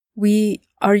We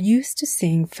are used to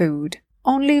seeing food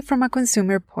only from a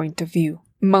consumer point of view,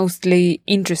 mostly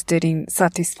interested in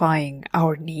satisfying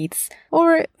our needs,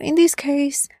 or in this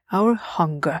case, our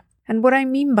hunger. And what I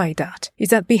mean by that is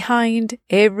that behind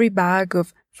every bag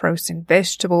of frozen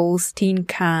vegetables, tin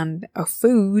can of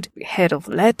food, head of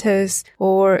lettuce,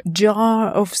 or jar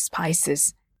of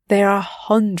spices, there are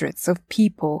hundreds of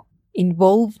people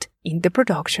involved in the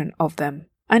production of them.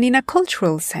 And in a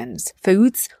cultural sense,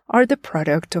 foods are the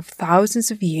product of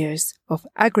thousands of years of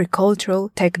agricultural,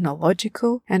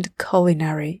 technological, and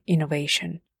culinary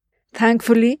innovation.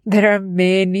 Thankfully, there are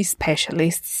many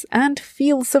specialists and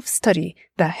fields of study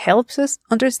that helps us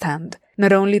understand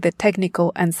not only the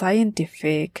technical and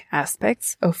scientific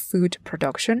aspects of food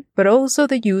production, but also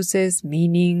the uses,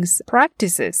 meanings,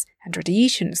 practices, and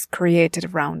traditions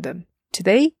created around them.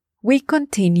 Today, we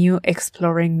continue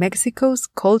exploring Mexico's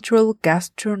cultural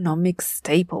gastronomic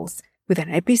staples with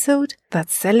an episode that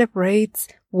celebrates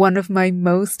one of my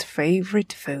most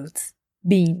favorite foods,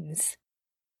 beans.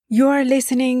 You are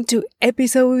listening to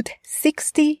episode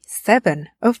 67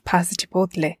 of Pasa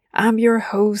Chipotle. I'm your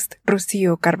host,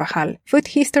 Rocio Carvajal, food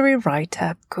history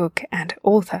writer, cook, and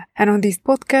author. And on this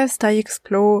podcast, I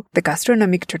explore the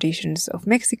gastronomic traditions of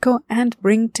Mexico and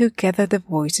bring together the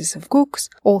voices of cooks,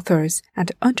 authors,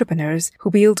 and entrepreneurs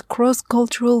who build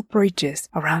cross-cultural bridges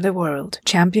around the world,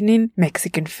 championing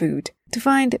Mexican food. To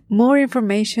find more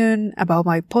information about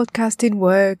my podcasting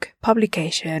work,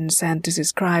 publications, and to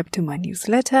subscribe to my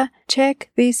newsletter, check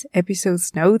this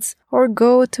episode's notes or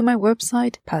go to my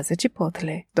website,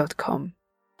 pasachipotle.com.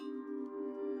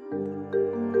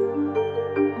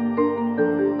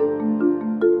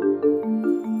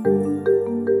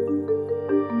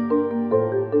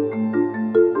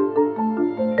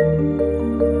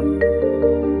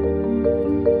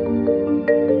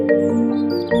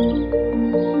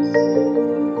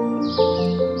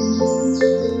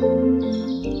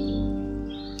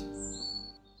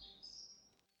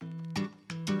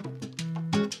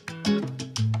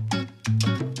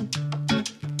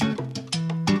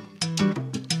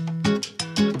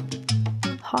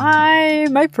 Hi,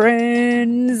 my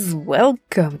friends!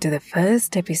 Welcome to the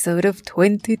first episode of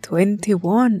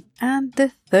 2021 and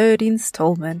the third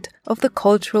installment of the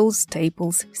Cultural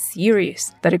Staples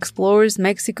series that explores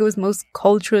Mexico's most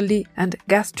culturally and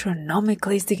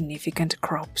gastronomically significant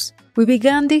crops. We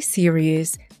began this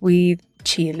series with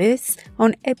chiles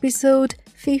on episode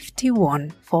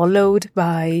 51, followed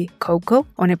by cocoa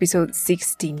on episode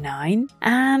 69,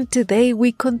 and today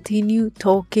we continue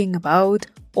talking about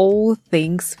all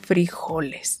things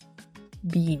frijoles,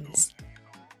 beans.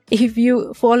 If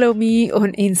you follow me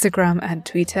on Instagram and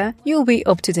Twitter, you'll be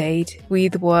up to date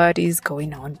with what is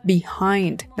going on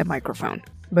behind the microphone.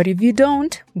 But if you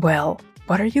don't, well,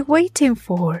 what are you waiting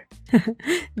for?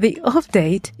 The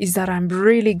update is that I'm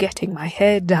really getting my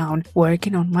head down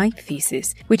working on my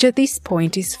thesis, which at this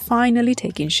point is finally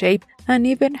taking shape and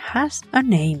even has a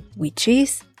name, which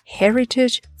is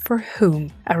Heritage for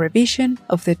Whom? A revision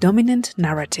of the dominant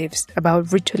narratives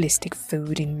about ritualistic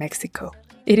food in Mexico.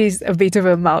 It is a bit of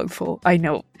a mouthful, I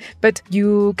know, but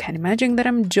you can imagine that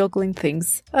I'm juggling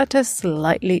things at a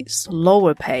slightly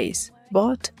slower pace.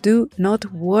 But do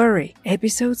not worry,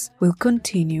 episodes will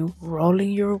continue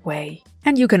rolling your way.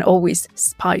 And you can always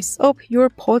spice up your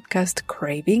podcast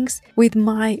cravings with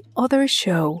my other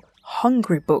show,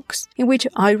 Hungry Books, in which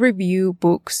I review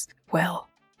books, well,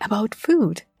 about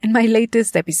food. And my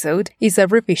latest episode is a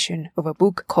revision of a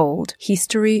book called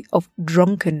History of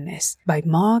Drunkenness by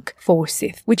Mark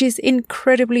Forsyth, which is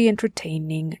incredibly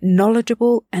entertaining,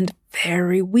 knowledgeable, and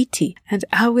very witty. And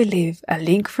I will leave a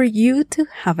link for you to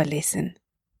have a listen.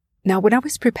 Now, when I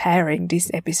was preparing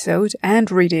this episode and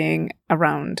reading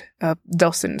around a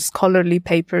dozen scholarly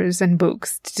papers and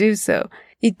books to do so,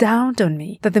 it dawned on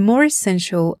me that the more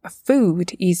essential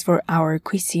food is for our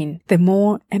cuisine, the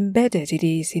more embedded it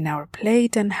is in our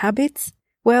plate and habits,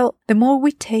 well, the more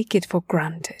we take it for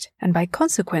granted. And by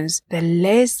consequence, the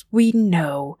less we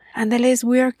know and the less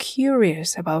we are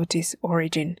curious about its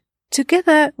origin.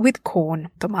 Together with corn,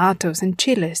 tomatoes, and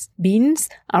chiles, beans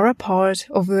are a part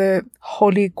of the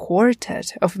holy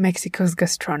quartet of Mexico's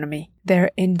gastronomy.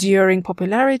 Their enduring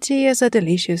popularity as a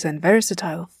delicious and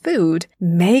versatile food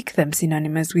make them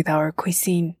synonymous with our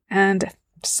cuisine, and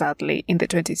sadly, in the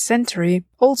 20th century,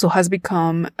 also has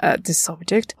become the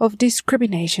subject of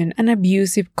discrimination and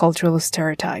abusive cultural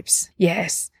stereotypes.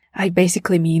 Yes, I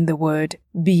basically mean the word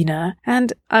beaner,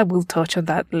 and I will touch on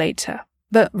that later.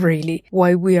 But really,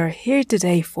 what we are here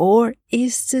today for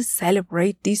is to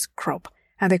celebrate this crop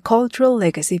and the cultural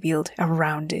legacy built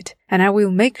around it. And I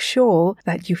will make sure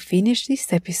that you finish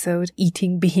this episode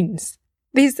eating beans.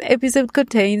 This episode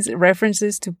contains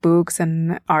references to books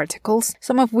and articles,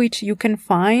 some of which you can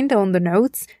find on the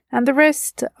notes, and the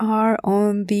rest are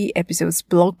on the episode's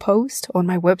blog post on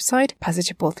my website,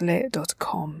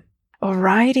 pasachipotle.com.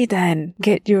 Alrighty then,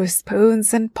 get your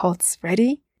spoons and pots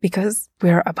ready, because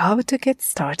we're about to get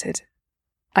started.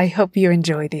 I hope you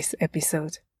enjoy this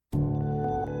episode.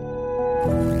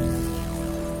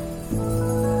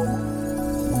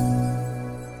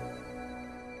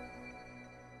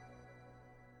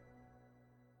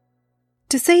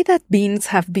 To say that beans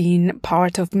have been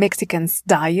part of Mexicans'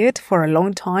 diet for a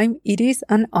long time, it is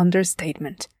an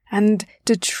understatement. And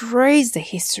to trace the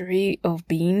history of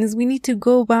beans, we need to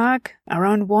go back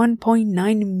around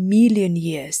 1.9 million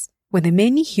years, when the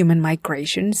many human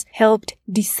migrations helped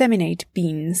disseminate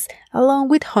beans along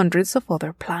with hundreds of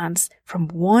other plants from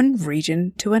one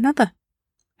region to another.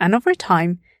 And over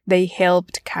time, they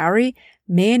helped carry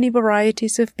many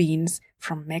varieties of beans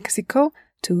from Mexico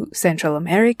to Central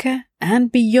America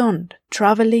and beyond,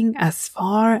 traveling as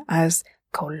far as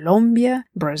Colombia,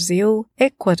 Brazil,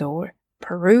 Ecuador,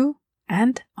 Peru,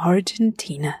 and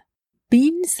Argentina.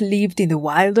 Beans lived in the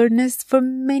wilderness for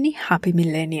many happy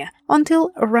millennia, until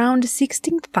around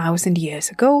 16,000 years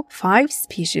ago, 5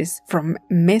 species from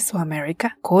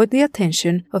Mesoamerica caught the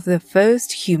attention of the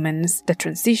first humans that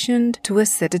transitioned to a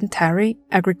sedentary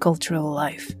agricultural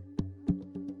life.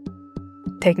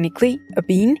 Technically, a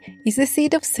bean is the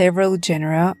seed of several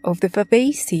genera of the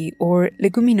Fabaceae or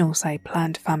Leguminosae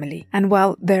plant family, and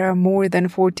while there are more than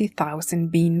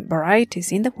 40,000 bean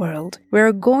varieties in the world, we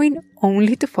are going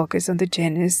only to focus on the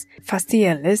genus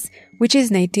Phaseolus, which is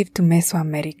native to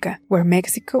Mesoamerica, where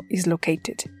Mexico is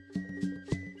located.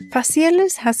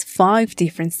 Phaseolus has 5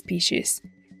 different species,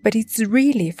 but it's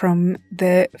really from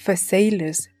the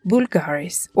Phaseolus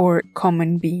vulgaris, or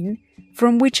common bean,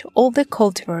 from which all the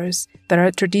cultivars that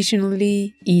are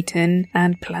traditionally eaten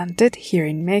and planted here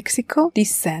in Mexico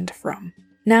descend from.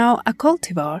 Now, a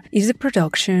cultivar is a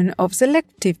production of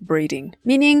selective breeding,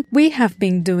 meaning we have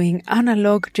been doing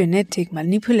analog genetic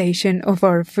manipulation of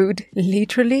our food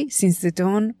literally since the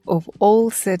dawn of all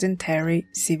sedentary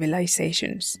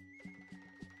civilizations.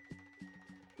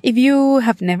 If you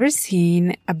have never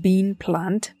seen a bean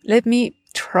plant, let me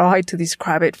try to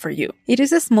describe it for you. It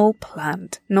is a small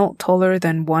plant, not taller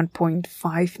than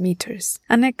 1.5 meters,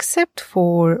 and except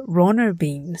for runner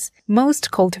beans, most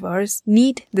cultivars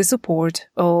need the support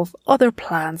of other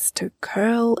plants to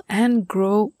curl and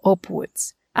grow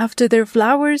upwards. After their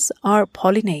flowers are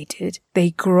pollinated,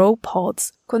 they grow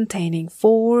pods containing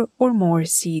 4 or more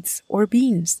seeds or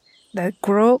beans that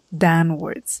grow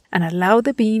downwards and allow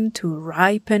the bean to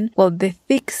ripen while the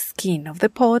thick skin of the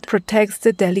pod protects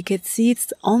the delicate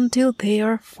seeds until they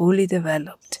are fully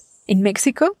developed. In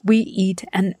Mexico, we eat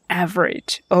an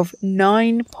average of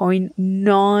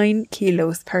 9.9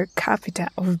 kilos per capita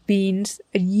of beans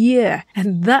a year,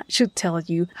 and that should tell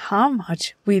you how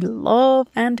much we love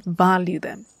and value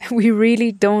them. We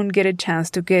really don't get a chance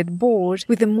to get bored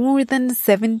with the more than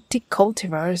 70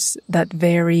 cultivars that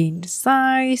vary in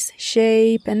size,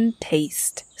 shape, and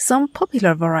taste. Some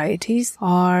popular varieties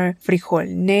are frijol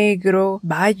negro,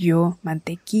 bayo,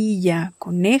 mantequilla,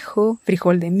 conejo,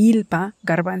 frijol de milpa,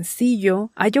 garbancillo,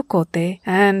 ayocote,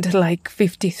 and like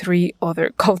 53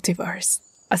 other cultivars.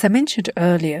 As I mentioned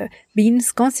earlier,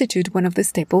 beans constitute one of the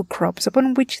staple crops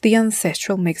upon which the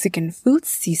ancestral Mexican food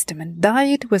system and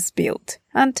diet was built,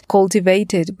 and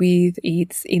cultivated with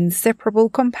its inseparable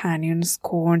companions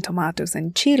corn, tomatoes,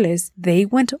 and chiles, they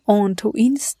went on to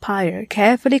inspire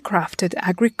carefully crafted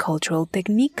agricultural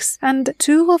techniques, and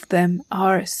 2 of them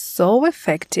are so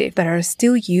effective that are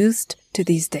still used to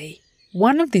this day.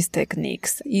 One of these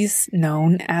techniques is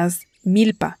known as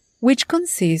milpa, which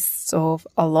consists of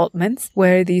allotments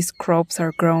where these crops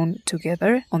are grown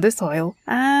together on the soil,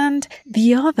 and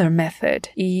the other method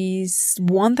is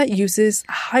one that uses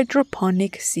a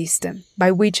hydroponic system,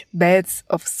 by which beds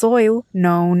of soil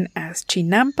known as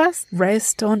chinampas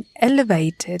rest on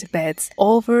elevated beds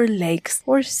over lakes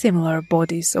or similar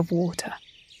bodies of water.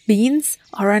 Beans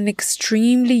are an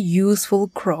extremely useful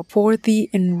crop for the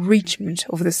enrichment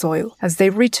of the soil, as they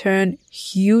return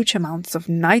huge amounts of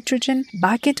nitrogen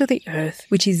back into the earth,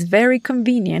 which is very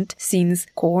convenient since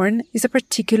corn is a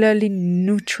particularly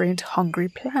nutrient-hungry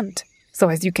plant. So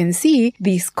as you can see,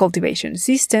 these cultivation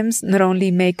systems not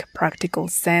only make practical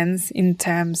sense in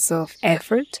terms of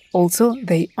effort, also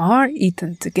they are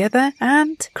eaten together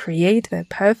and create a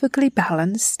perfectly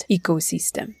balanced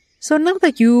ecosystem. So now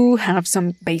that you have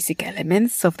some basic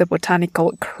elements of the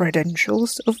botanical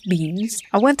credentials of beans,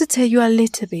 I want to tell you a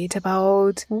little bit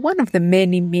about one of the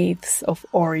many myths of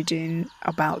origin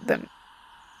about them.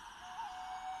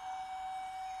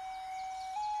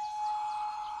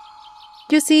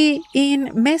 You see, in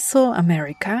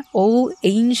Mesoamerica, all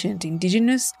ancient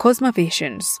indigenous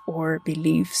cosmovisions or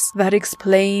beliefs that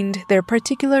explained their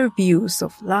particular views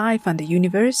of life and the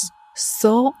universe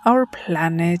saw our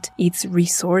planet, its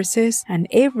resources, and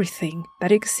everything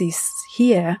that exists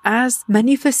here as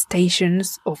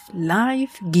manifestations of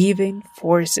life-giving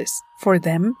forces. For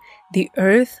them, the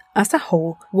Earth as a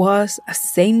whole was a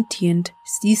sentient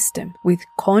system with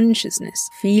consciousness,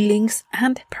 feelings,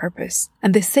 and purpose.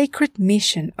 And the sacred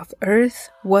mission of Earth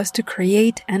was to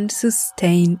create and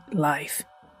sustain life.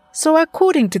 So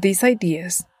according to these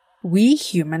ideas, we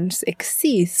humans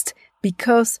exist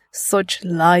because such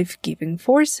life-giving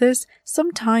forces,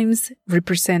 sometimes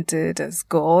represented as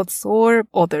gods or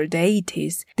other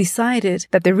deities, decided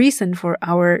that the reason for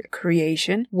our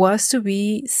creation was to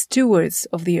be stewards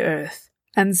of the earth.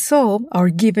 And so, our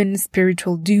given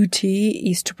spiritual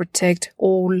duty is to protect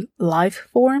all life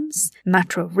forms,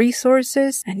 natural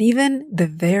resources, and even the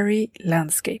very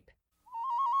landscape.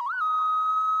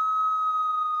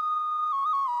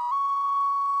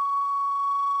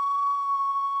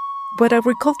 What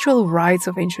agricultural rites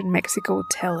of ancient Mexico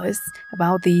tell us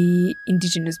about the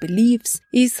indigenous beliefs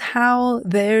is how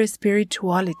their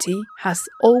spirituality has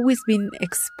always been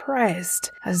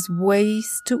expressed as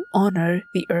ways to honor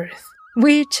the earth.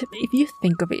 Which, if you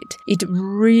think of it, it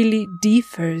really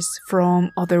differs from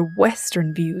other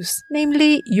Western views,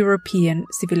 namely European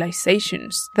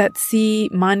civilizations, that see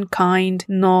mankind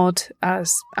not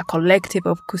as a collective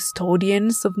of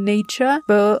custodians of nature,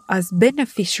 but as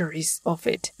beneficiaries of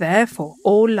it. Therefore,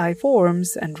 all life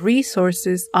forms and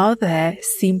resources are there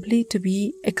simply to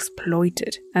be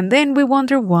exploited. And then we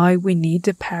wonder why we need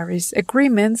the Paris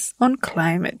Agreements on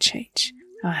climate change.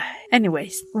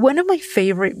 Anyways, one of my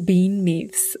favorite bean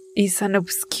myths is an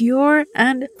obscure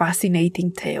and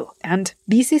fascinating tale, and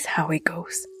this is how it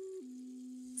goes.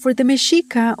 For the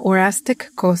Mexica or Aztec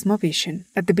cosmovision,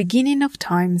 at the beginning of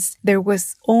times, there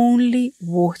was only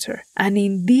water, and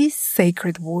in this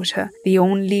sacred water, the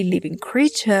only living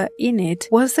creature in it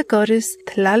was the goddess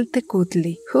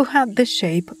Tlaltecutli, who had the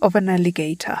shape of an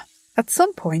alligator. At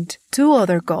some point, two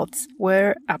other gods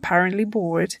were apparently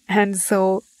bored, and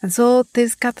so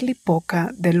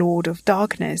Tezcatlipoca, the Lord of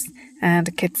Darkness,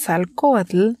 and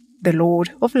Quetzalcoatl, the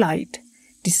Lord of Light,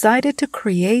 decided to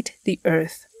create the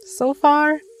earth. So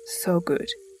far, so good.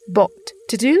 But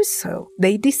to do so,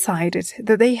 they decided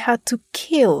that they had to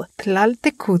kill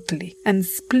Tlaltecutli and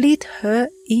split her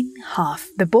in half.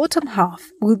 The bottom half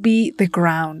will be the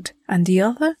ground, and the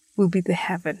other will be the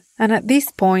heaven. And at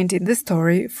this point in the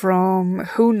story, from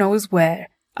who knows where,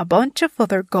 a bunch of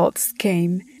other gods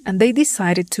came and they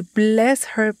decided to bless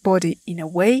her body in a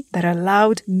way that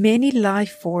allowed many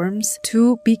life forms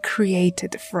to be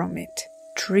created from it.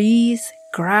 Trees,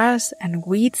 grass, and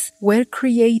weeds were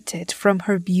created from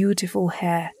her beautiful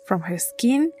hair. From her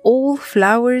skin, all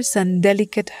flowers and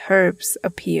delicate herbs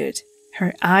appeared.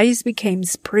 Her eyes became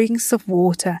springs of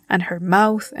water, and her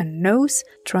mouth and nose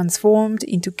transformed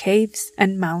into caves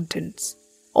and mountains.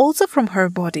 Also from her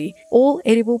body, all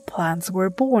edible plants were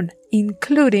born,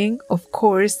 including, of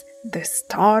course, the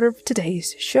star of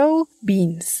today's show,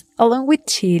 beans, along with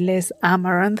chiles,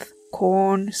 amaranth,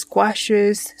 corn,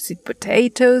 squashes, sweet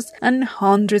potatoes, and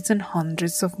hundreds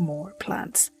of more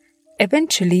plants.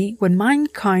 Eventually, when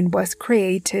mankind was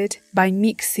created by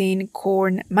mixing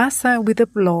corn masa with the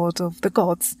blood of the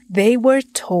gods, they were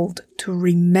told to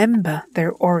remember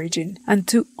their origin and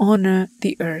to honor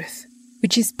the earth,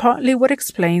 which is partly what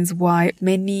explains why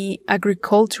many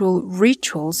agricultural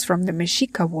rituals from the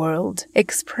Mexica world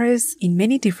express in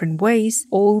many different ways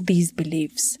all these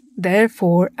beliefs.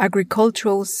 Therefore,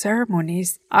 agricultural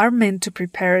ceremonies are meant to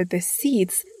prepare the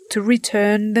seeds to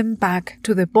return them back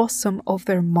to the bosom of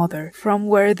their mother, from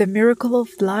where the miracle of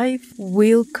life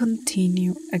will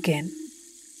continue again.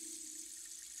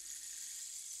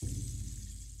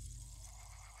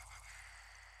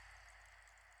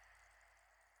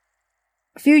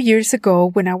 A few years ago,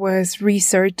 when I was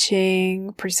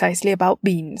researching precisely about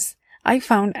beans, I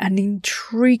found an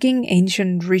intriguing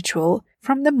ancient ritual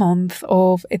from the month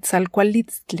of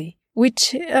Etzalcoatlistli,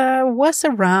 which was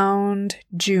around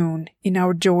June in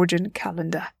our Georgian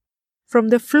calendar. From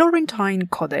the Florentine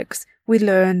Codex, we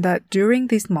learn that during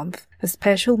this month, a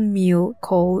special meal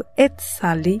called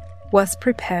Etzali was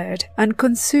prepared and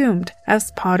consumed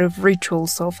as part of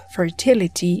rituals of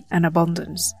fertility and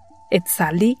abundance.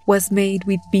 Etzali was made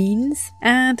with beans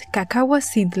and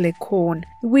cacahuacintle corn,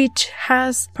 which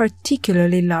has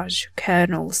particularly large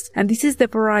kernels, and this is the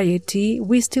variety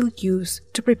we still use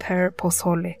to prepare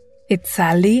pozole.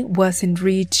 Itzali was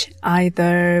enriched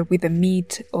either with the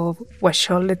meat of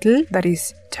huaxolotl, that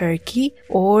is turkey,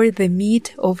 or the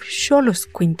meat of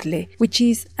xoloscuintle, which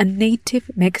is a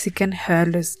native Mexican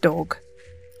hairless dog.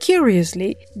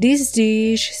 Curiously, this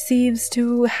dish seems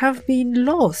to have been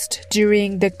lost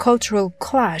during the cultural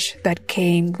clash that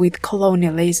came with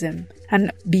colonialism,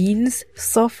 and beans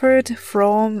suffered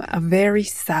from a very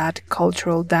sad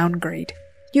cultural downgrade.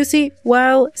 You see,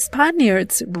 while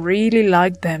Spaniards really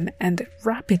liked them and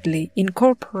rapidly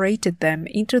incorporated them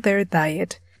into their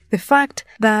diet, the fact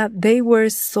that they were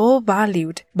so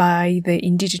valued by the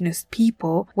indigenous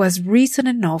people was reason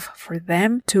enough for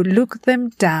them to look them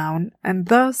down and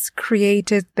thus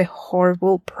created the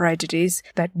horrible prejudice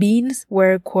that beans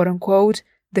were quote-unquote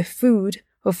the food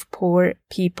of poor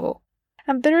people.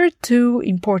 And there are two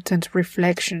important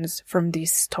reflections from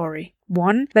this story.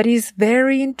 One that is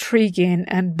very intriguing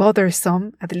and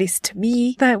bothersome, at least to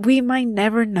me, that we might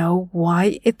never know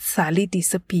why Itzali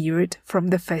disappeared from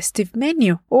the festive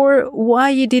menu, or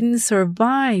why it didn't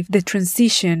survive the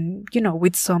transition,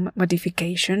 with some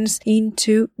modifications,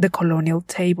 into the colonial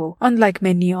table, unlike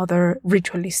many other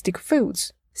ritualistic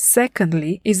foods.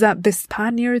 Secondly, is that the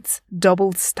Spaniards'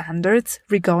 double standards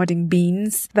regarding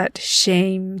beans that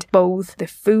shamed both the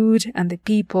food and the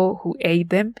people who ate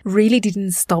them really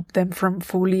didn't stop them from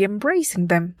fully embracing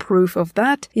them. Proof of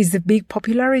that is the big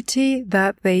popularity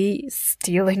that they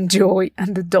still enjoy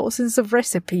and the dozens of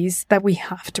recipes that we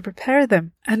have to prepare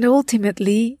them. And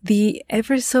ultimately, the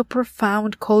ever so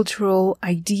profound cultural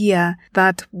idea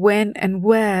that when and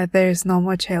where there's not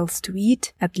much else to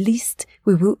eat, at least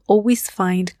we will always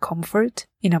find comfort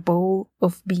in a bowl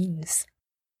of beans.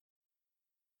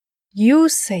 You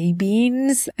say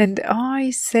beans and I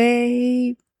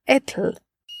say etl.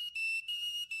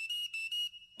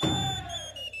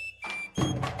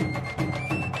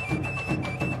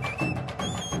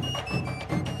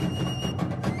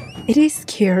 It is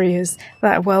curious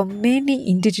that while many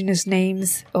indigenous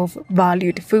names of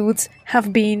valued foods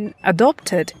have been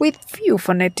adopted with few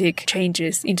phonetic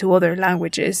changes into other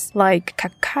languages, like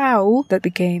cacao that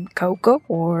became cocoa,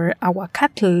 or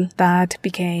aguacatl that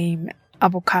became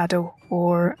avocado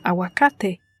or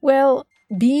aguacate, well,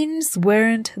 beans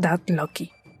weren't that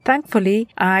lucky. Thankfully,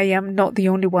 I am not the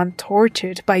only one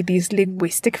tortured by this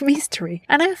linguistic mystery,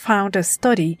 and I found a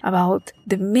study about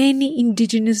the many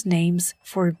indigenous names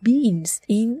for beans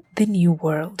in the New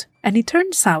World. And it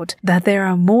turns out that there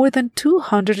are more than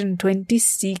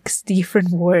 226 different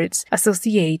words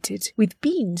associated with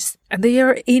beans, and they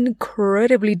are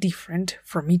incredibly different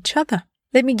from each other.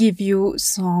 Let me give you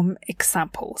some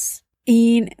examples.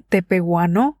 In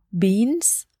Tepehuano,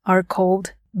 beans are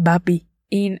called babi.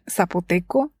 In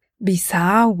Zapoteco,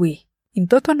 bisawi. In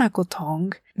Totonaco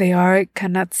they are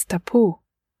canatstapu.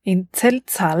 In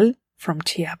Tzeltzal, from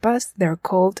Chiapas, they're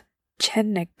called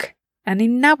chenec. And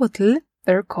in Nahuatl,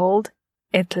 they're called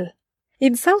etl.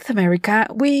 In South America,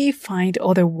 we find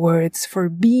other words for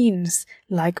beans,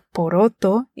 like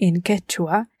poroto in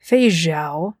Quechua,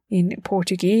 feijão in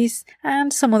Portuguese,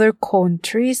 and some other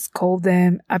countries call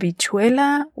them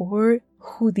habichuela or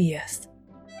judías.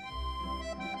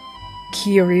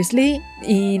 Curiously,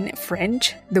 in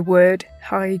French, the word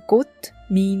haricot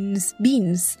means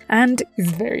beans and is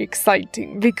very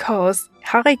exciting because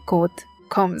haricot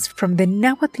comes from the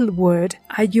Nahuatl word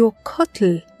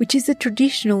ayocotl, which is a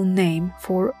traditional name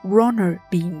for runner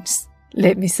beans.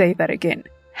 Let me say that again.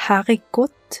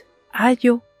 Haricot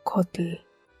ayocotl.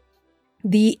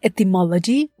 The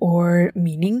etymology or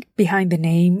meaning behind the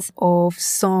names of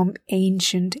some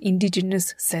ancient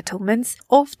indigenous settlements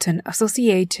often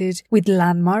associated with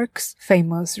landmarks,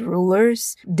 famous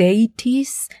rulers,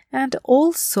 deities, and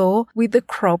also with the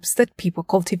crops that people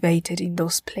cultivated in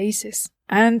those places.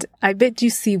 And I bet you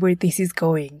see where this is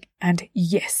going. And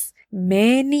yes,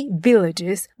 many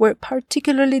villages were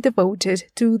particularly devoted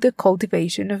to the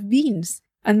cultivation of beans.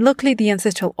 And luckily the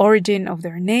ancestral origin of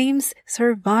their names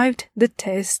survived the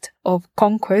test of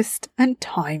conquest and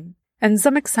time. And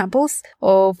some examples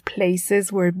of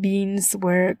places where beans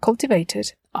were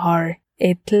cultivated are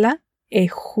Etla,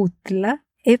 Ejutla,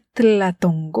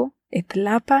 Etlatongo,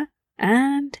 Etlapa,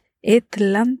 and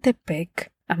Etlantepec,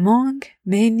 among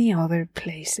many other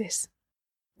places.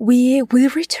 We will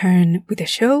return with the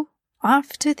show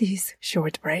after this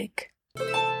short break.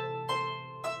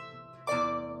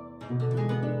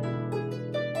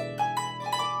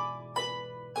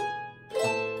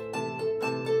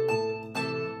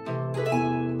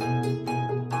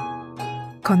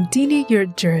 Continue your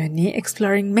journey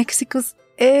exploring Mexico's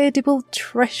edible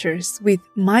treasures with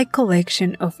my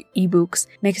collection of ebooks: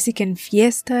 Mexican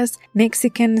Fiestas,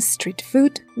 Mexican Street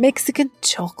Food, Mexican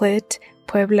Chocolate,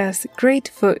 Puebla's great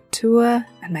food tour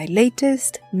and my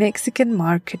latest Mexican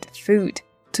market food.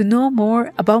 To know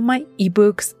more about my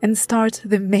ebooks and start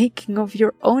the making of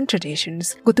your own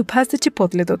traditions, go to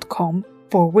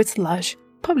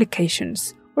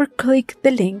passthechipotle.com/publications or click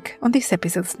the link on this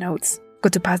episode's notes. Go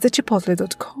to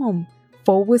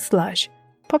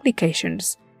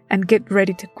passthechipotle.com/publications and get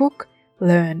ready to cook,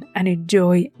 learn, and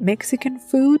enjoy Mexican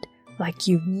food like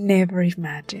you've never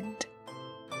imagined.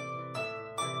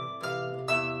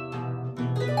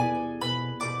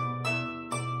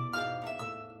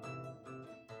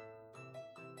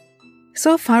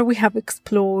 So far, we have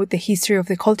explored the history of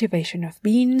the cultivation of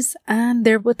beans and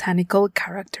their botanical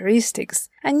characteristics,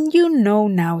 and you know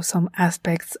now some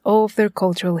aspects of their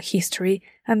cultural history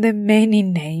and the many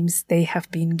names they have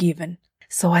been given.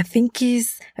 So I think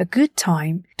it's a good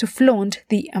time to flaunt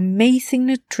the amazing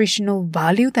nutritional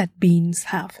value that beans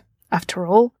have. After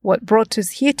all, what brought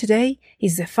us here today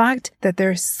is the fact that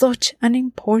they're such an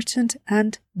important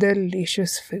and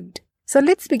delicious food. So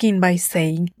let's begin by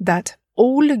saying that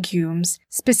all legumes,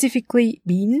 specifically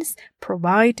beans,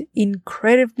 provide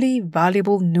incredibly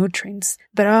valuable nutrients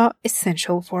that are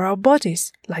essential for our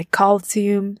bodies, like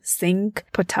calcium, zinc,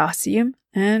 potassium,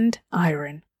 and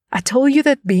iron. I told you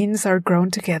that beans are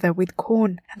grown together with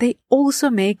corn, and they also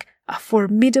make a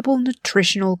formidable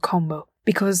nutritional combo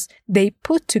because they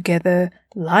put together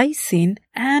lysine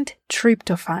and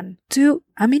tryptophan, two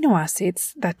amino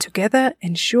acids that together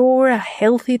ensure a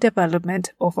healthy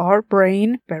development of our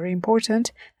brain, very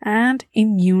important, and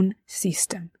immune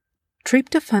system.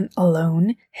 Tryptophan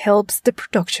alone helps the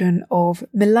production of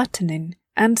melatonin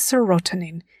and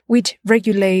serotonin, which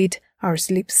regulate our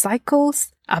sleep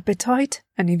cycles, appetite,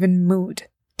 and even mood.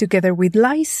 Together with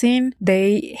lysine,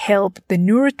 they help the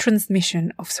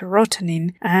neurotransmission of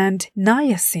serotonin and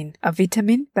niacin, a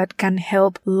vitamin that can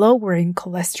help lowering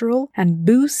cholesterol and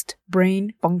boost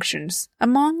brain functions,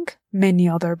 among many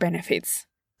other benefits.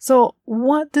 So,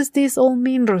 what does this all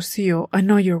mean, Rocio? I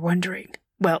know you're wondering.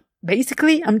 Well,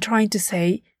 basically, I'm trying to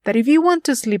say that if you want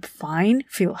to sleep fine,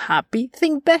 feel happy,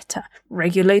 think better,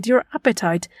 regulate your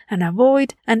appetite, and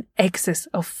avoid an excess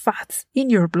of fats in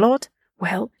your blood,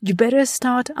 well, you better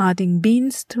start adding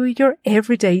beans to your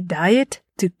everyday diet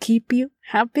to keep you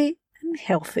happy and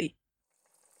healthy.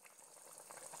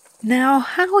 Now,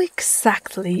 how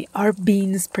exactly are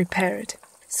beans prepared?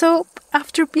 So,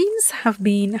 after beans have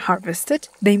been harvested,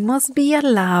 they must be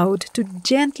allowed to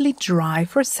gently dry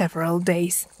for several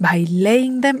days by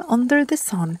laying them under the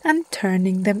sun and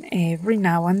turning them every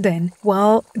now and then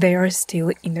while they are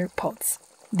still in their pods.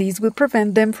 These will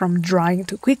prevent them from drying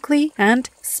too quickly and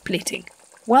splitting.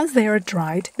 Once they are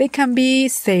dried, they can be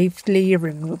safely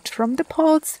removed from the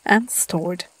pods and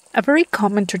stored. A very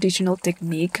common traditional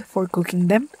technique for cooking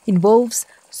them involves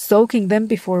soaking them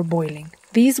before boiling.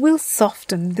 These will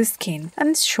soften the skin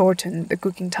and shorten the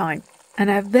cooking time. And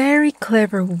a very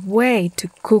clever way to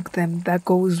cook them that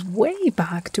goes way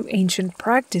back to ancient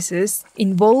practices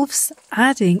involves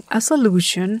adding a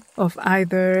solution of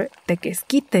either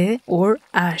tequesquite or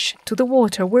ash to the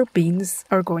water where beans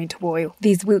are going to boil.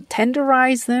 This will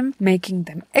tenderize them, making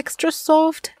them extra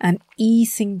soft and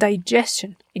easing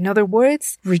digestion. In other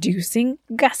words, reducing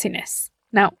gassiness.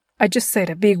 Now, I just said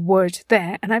a big word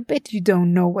there, and I bet you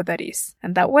don't know what that is.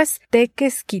 And that was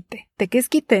tequesquite.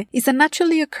 Tequesquite is a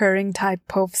naturally occurring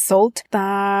type of salt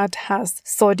that has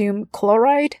sodium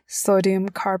chloride, sodium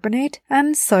carbonate,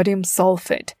 and sodium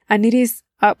sulfate, and it is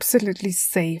absolutely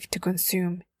safe to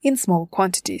consume in small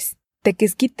quantities.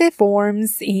 Tequesquite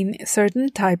forms in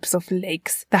certain types of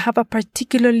lakes that have a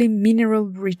particularly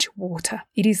mineral-rich water.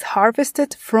 It is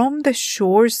harvested from the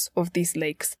shores of these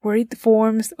lakes, where it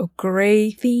forms a grey,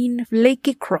 thin,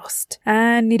 flaky crust,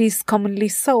 and it is commonly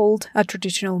sold at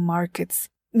traditional markets,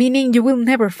 meaning you will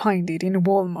never find it in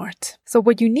Walmart. So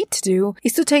what you need to do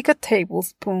is to take a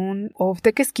tablespoon of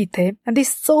tequesquite and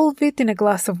dissolve it in a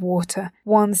glass of water.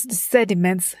 Once the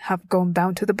sediments have gone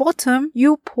down to the bottom,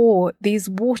 you pour this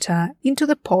water into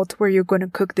the pot where you're going to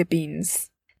cook the beans.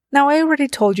 Now, I already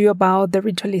told you about the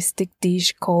ritualistic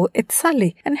dish called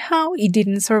etzali and how it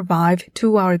didn't survive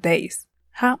to our days.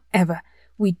 However,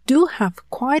 we do have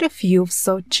quite a few of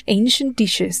such ancient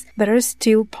dishes that are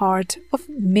still part of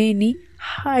many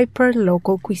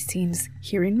hyper-local cuisines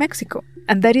here in Mexico.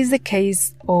 And that is the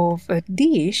case of a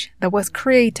dish that was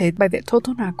created by the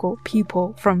Totonaco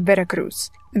people from Veracruz.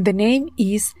 And the name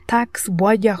is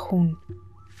taxguayahun.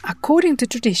 According to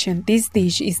tradition, this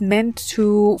dish is meant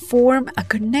to form a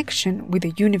connection with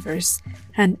the universe,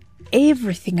 and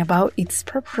everything about its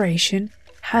preparation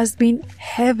has been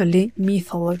heavily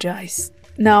mythologized.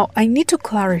 Now, I need to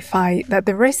clarify that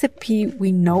the recipe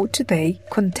we know today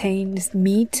contains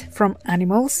meat from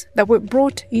animals that were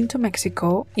brought into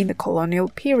Mexico in the colonial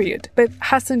period, but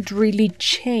hasn't really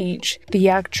changed the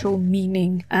actual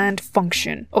meaning and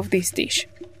function of this dish.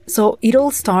 So it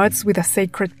all starts with a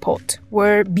sacred pot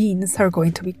where beans are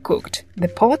going to be cooked. The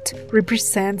pot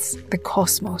represents the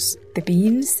cosmos. The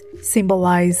beans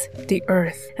symbolize the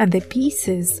earth, and the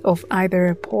pieces of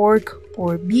either pork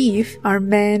or beef are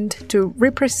meant to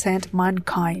represent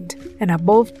mankind. And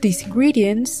above these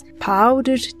ingredients,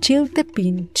 powdered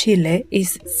chiltepín chile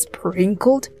is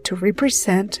sprinkled to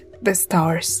represent the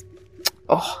stars.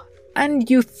 Oh, and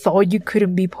you thought you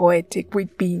couldn't be poetic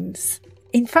with beans.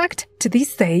 In fact, to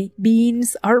this day,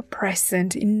 beans are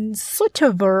present in such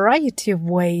a variety of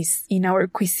ways in our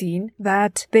cuisine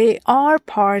that they are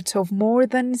part of more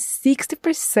than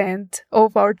 60%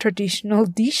 of our traditional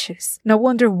dishes. No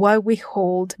wonder why we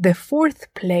hold the 4th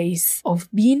place of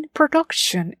bean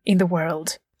production in the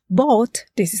world. But,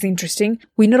 this is interesting,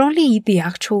 we not only eat the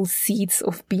actual seeds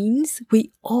of beans,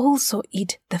 we also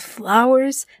eat the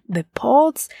flowers, the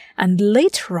pods, and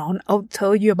later on I'll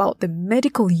tell you about the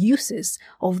medical uses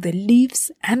of the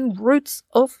leaves and roots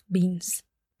of beans.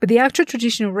 But the actual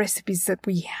traditional recipes that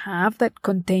we have that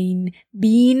contain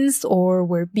beans or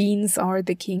where beans are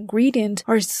the key ingredient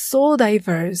are so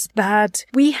diverse that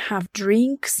we have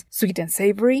drinks, sweet and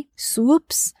savory,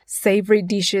 soups, savory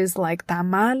dishes like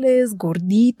tamales,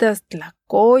 gorditas,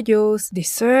 tlacoyos,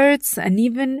 desserts, and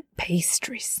even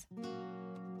pastries.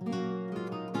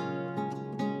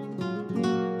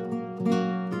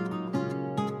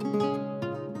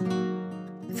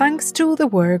 Thanks to the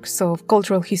works of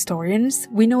cultural historians,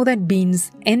 we know that beans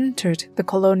entered the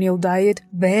colonial diet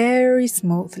very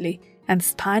smoothly, and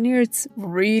Spaniards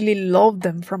really loved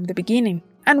them from the beginning.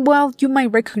 And while you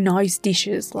might recognize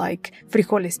dishes like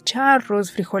frijoles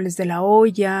charros, frijoles de la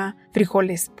olla,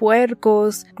 frijoles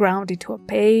puercos, ground into a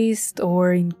paste,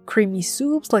 or in creamy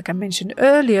soups like I mentioned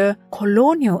earlier,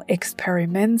 colonial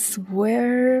experiments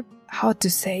were, how to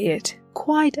say it,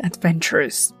 quite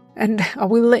adventurous. And I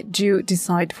will let you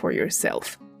decide for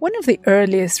yourself. One of the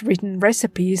earliest written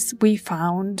recipes we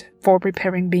found for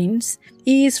preparing beans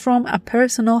is from a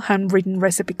personal handwritten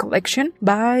recipe collection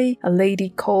by a lady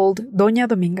called Doña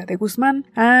Dominga de Guzmán,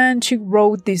 and she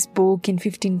wrote this book in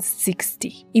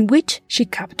 1560, in which she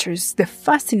captures the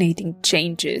fascinating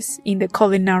changes in the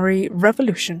culinary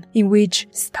revolution in which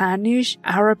Spanish,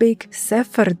 Arabic,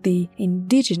 Sephardi,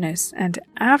 indigenous, and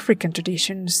African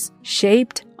traditions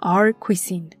shaped our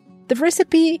cuisine. The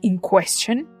recipe in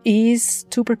question is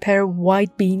to prepare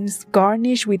white beans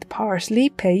garnished with parsley,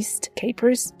 paste,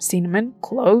 capers, cinnamon,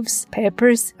 cloves,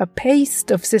 peppers, a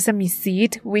paste of sesame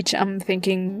seed, which I'm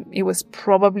thinking it was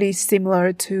probably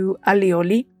similar to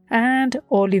alioli, and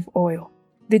olive oil.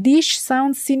 The dish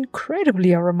sounds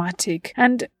incredibly aromatic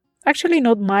and actually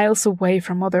not miles away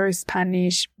from other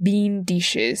Spanish bean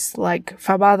dishes like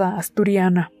fabada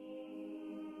asturiana.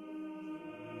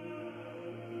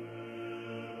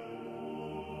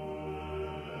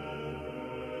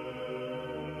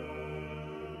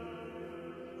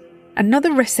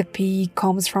 Another recipe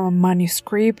comes from a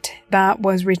manuscript that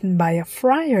was written by a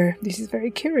friar, this is very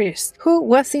curious, who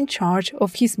was in charge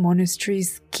of his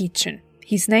monastery's kitchen.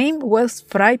 His name was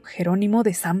Fray Jerónimo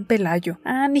de San Pelayo,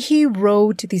 and he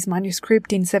wrote this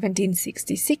manuscript in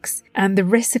 1766. And the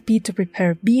recipe to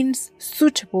prepare beans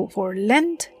suitable for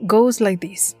Lent goes like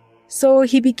this. So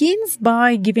he begins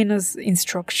by giving us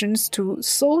instructions to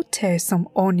saute some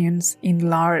onions in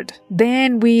lard.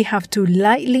 Then we have to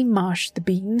lightly mash the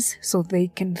beans so they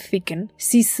can thicken.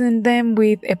 Season them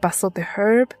with epazote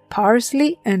herb,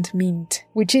 parsley, and mint,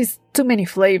 which is too many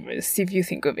flavors if you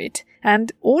think of it.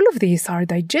 And all of these are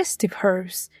digestive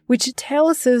herbs, which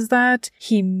tells us that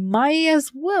he might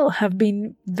as well have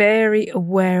been very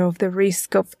aware of the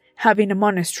risk of having a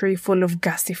monastery full of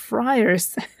gassy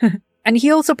friars. And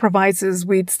he also provides us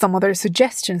with some other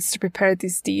suggestions to prepare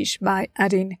this dish by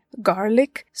adding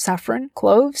garlic, saffron,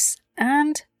 cloves,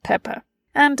 and pepper.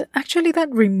 And actually that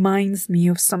reminds me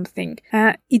of something.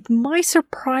 It might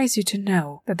surprise you to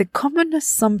know that the common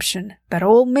assumption that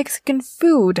all Mexican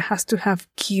food has to have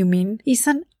cumin is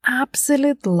an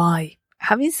absolute lie.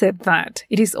 Having said that,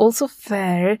 it is also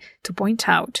fair to point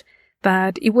out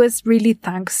that it was really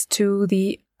thanks to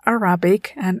the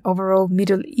Arabic and overall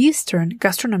Middle Eastern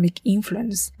gastronomic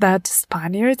influence that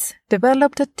Spaniards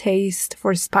developed a taste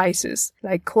for spices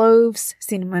like cloves,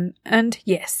 cinnamon, and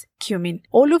yes, cumin,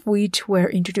 all of which were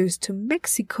introduced to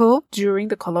Mexico during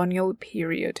the colonial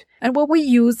period. And while we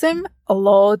use them a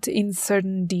lot in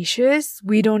certain dishes,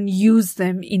 we don't use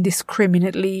them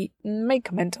indiscriminately. Make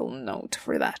a mental note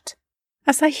for that.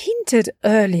 As I hinted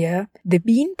earlier, the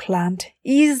bean plant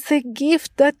is the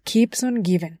gift that keeps on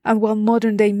giving. And while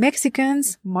modern-day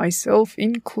Mexicans, myself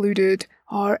included,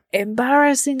 are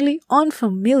embarrassingly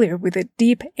unfamiliar with the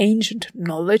deep ancient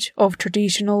knowledge of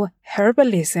traditional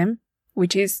herbalism,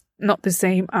 which is not the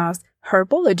same as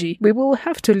herbology, we will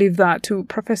have to leave that to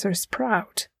Professor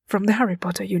Sprout from the Harry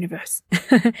Potter universe.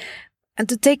 And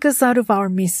to take us out of our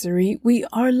misery, we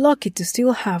are lucky to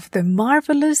still have the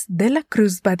marvelous De la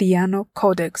Cruz Badiano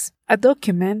Codex, a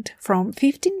document from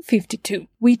 1552,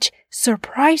 which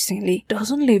surprisingly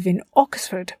doesn't live in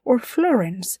Oxford or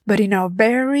Florence, but in our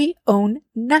very own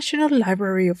National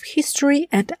Library of History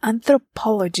and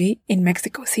Anthropology in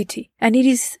Mexico City. And it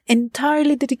is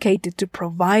entirely dedicated to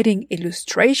providing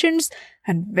illustrations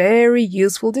and very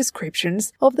useful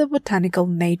descriptions of the botanical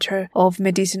nature of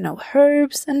medicinal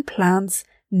herbs and plants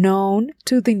known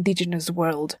to the indigenous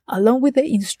world, along with the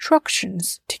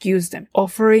instructions to use them,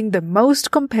 offering the most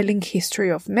compelling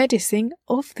history of medicine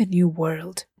of the New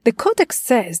World. The Codex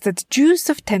says that the juice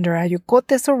of tender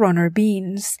ayocotes or runner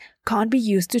beans can't be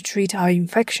used to treat eye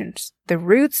infections. The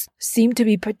roots seem to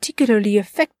be particularly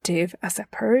effective as a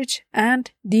purge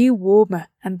and dewormer,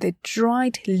 and the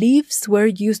dried leaves were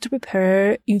used to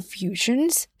prepare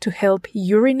infusions to help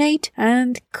urinate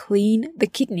and clean the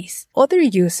kidneys. Other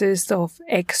uses of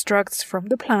extracts from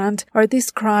the plant are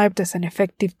described as an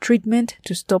effective treatment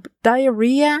to stop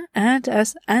diarrhea and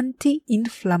as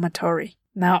anti-inflammatory.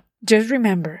 Now, just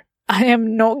remember, I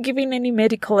am not giving any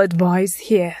medical advice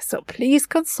here, so please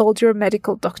consult your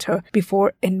medical doctor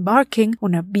before embarking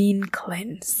on a bean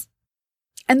cleanse.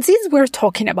 And since we're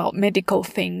talking about medical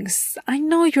things, I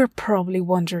know you're probably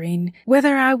wondering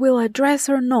whether I will address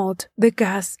or not the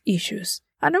gas issues.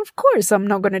 And of course, I'm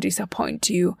not going to disappoint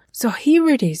you. So here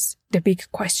it is, the big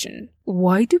question.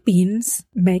 Why do beans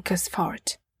make us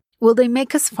fart? Well, they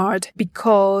make us fart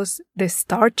because the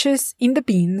starches in the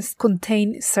beans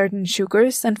contain certain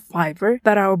sugars and fiber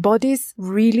that our bodies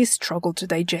really struggle to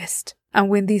digest. And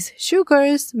when these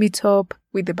sugars meet up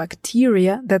with the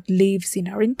bacteria that lives in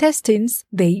our intestines,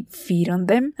 they feed on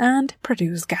them and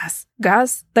produce gas.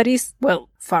 Gas that is, well,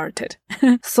 farted.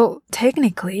 So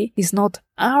technically, it's not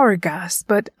our gas,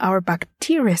 but our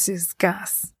bacteria's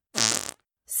gas.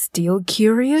 Still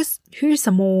curious? Here's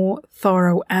a more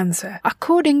thorough answer.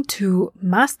 According to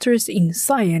Masters in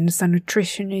Science and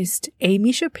nutritionist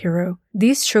Amy Shapiro,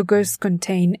 these sugars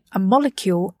contain a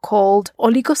molecule called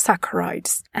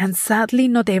oligosaccharides, and sadly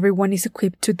not everyone is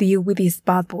equipped to deal with these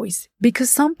bad boys, because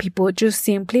some people just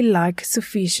simply lack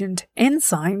sufficient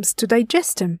enzymes to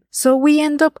digest them. So we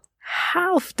end up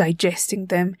half digesting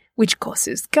them, which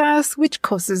causes gas, which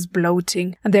causes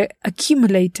bloating, and the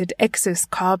accumulated excess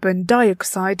carbon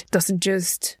dioxide doesn't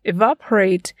just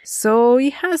evaporate, so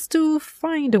it has to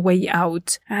find a way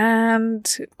out,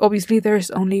 and obviously there's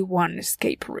only one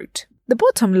escape route. The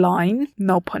bottom line,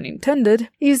 no pun intended,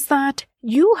 is that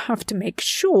you have to make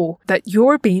sure that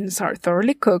your beans are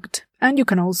thoroughly cooked, and you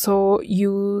can also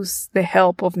use the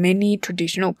help of many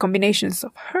traditional combinations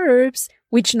of herbs,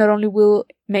 which not only will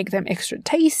make them extra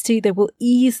tasty, they will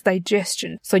ease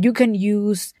digestion. So you can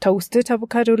use toasted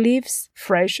avocado leaves,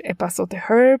 fresh epazote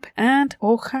herb, and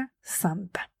hoja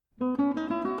santa.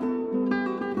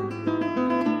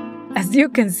 As you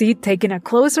can see, taking a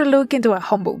closer look into a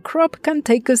humble crop can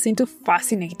take us into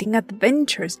fascinating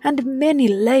adventures and many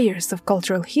layers of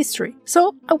cultural history.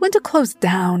 So I want to close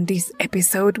down this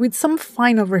episode with some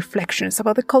final reflections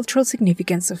about the cultural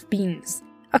significance of beans.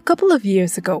 A couple of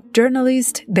years ago,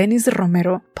 journalist Dennis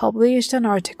Romero published an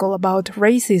article about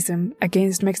racism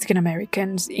against Mexican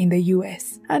Americans in the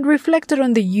US and reflected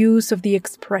on the use of the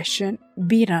expression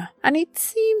Bina, and it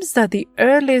seems that the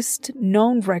earliest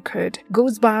known record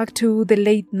goes back to the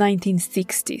late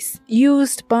 1960s,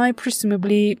 used by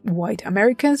presumably white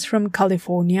Americans from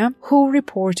California who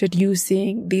reported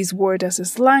using this word as a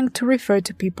slang to refer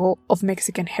to people of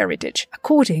Mexican heritage.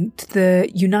 According to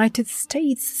the United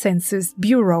States Census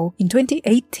Bureau, in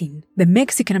 2018, the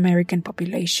Mexican American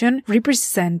population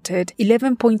represented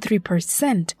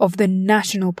 11.3% of the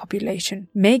national population,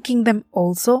 making them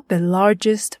also the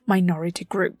largest minority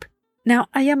group. Now,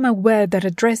 I am aware that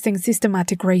addressing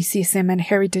systematic racism and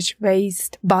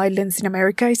heritage-based violence in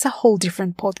America is a whole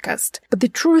different podcast. But the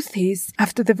truth is,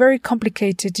 after the very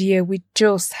complicated year we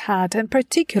just had, and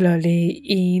particularly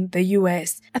in the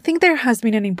US, I think there has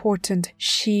been an important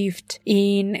shift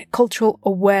in cultural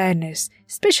awareness,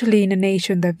 especially in a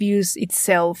nation that views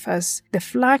itself as the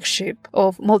flagship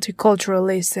of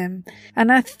multiculturalism.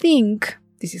 And I think,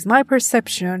 this is my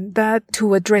perception, that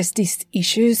to address these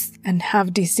issues and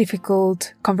have these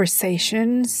difficult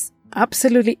conversations,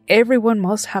 absolutely everyone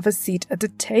must have a seat at the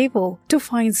table to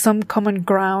find some common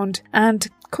ground and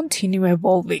continue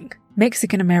evolving.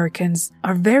 Mexican Americans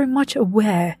are very much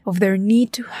aware of their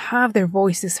need to have their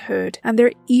voices heard and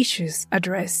their issues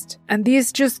addressed. And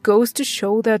this just goes to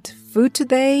show that food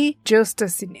today, just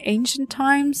as in ancient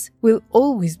times, will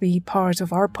always be part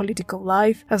of our political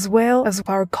life as well as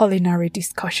our culinary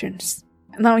discussions.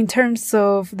 Now, in terms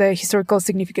of the historical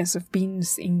significance of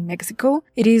beans in Mexico,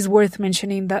 it is worth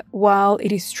mentioning that while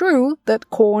it is true that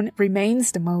corn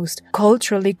remains the most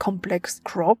culturally complex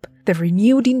crop, the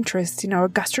renewed interest in our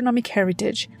gastronomic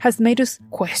heritage has made us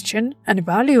question and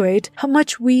evaluate how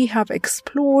much we have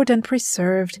explored and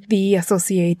preserved the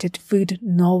associated food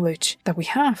knowledge that we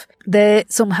have. The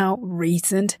somehow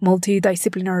recent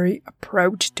multidisciplinary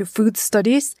approach to food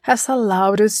studies has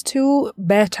allowed us to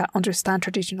better understand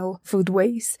traditional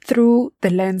foodways through the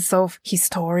lens of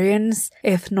historians,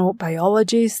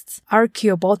 ethnobiologists,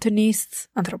 archaeobotanists,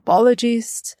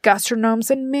 anthropologists,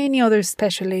 gastronomes, and many other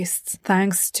specialists,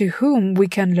 thanks to whom we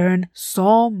can learn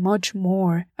so much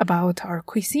more about our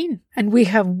cuisine. And we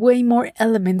have way more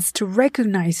elements to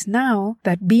recognize now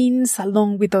that beans,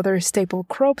 along with other staple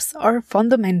crops, are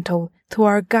fundamental to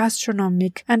our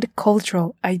gastronomic and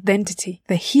cultural identity.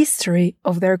 The history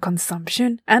of their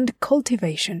consumption and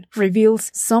cultivation reveals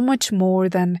so much more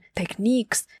than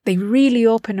techniques. They really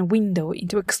open a window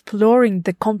into exploring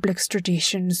the complex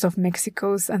traditions of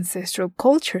Mexico's ancestral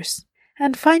cultures.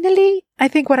 And finally, I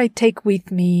think what I take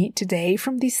with me today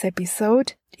from this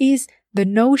episode is the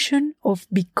notion of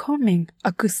becoming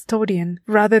a custodian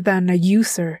rather than a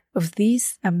user of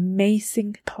this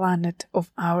amazing planet of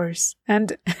ours.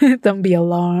 And don't be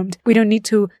alarmed, we don't need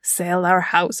to sell our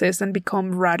houses and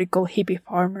become radical hippie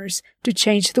farmers to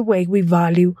change the way we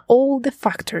value all the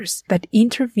factors that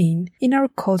intervene in our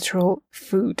cultural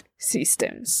food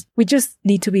systems. We just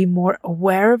need to be more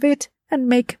aware of it and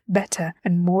make better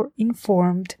and more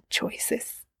informed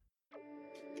choices.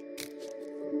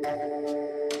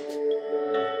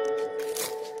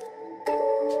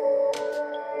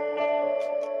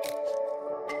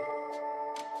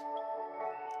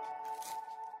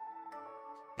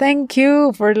 Thank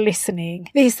you for listening.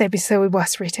 This episode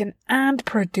was written and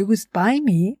produced by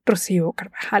me, Rocío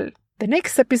Carvajal. The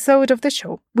next episode of the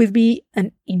show will be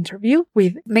an interview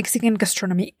with Mexican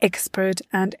gastronomy expert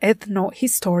and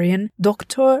ethno-historian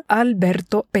Dr.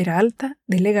 Alberto Peralta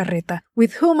de Legarreta,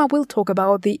 with whom I will talk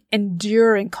about the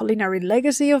enduring culinary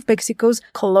legacy of Mexico's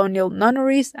colonial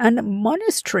nunneries and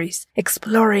monasteries,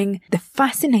 exploring the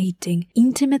fascinating,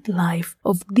 intimate life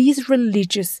of these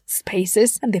religious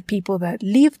spaces and the people that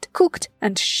lived, cooked,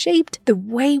 and shaped the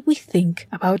way we think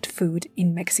about food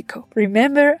in Mexico.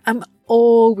 Remember, I'm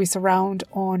always around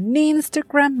on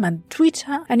Instagram and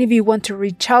Twitter, and if you want to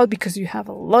reach out because you have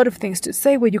a lot of things to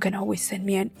say, well, you can always send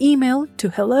me an email to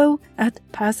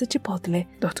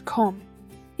hello@pasachipotle.com.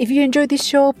 If you enjoyed this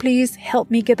show, please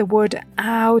help me get the word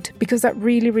out, because that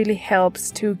really helps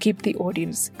to keep the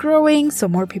audience growing so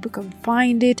more people can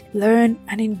find it, learn,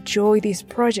 and enjoy this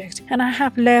project. And I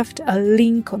have left a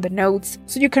link on the notes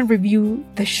so you can review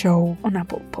the show on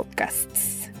Apple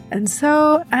Podcasts. And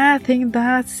so I think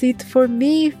that's it for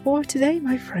me for today,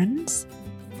 my friends.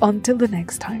 Until the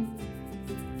next time.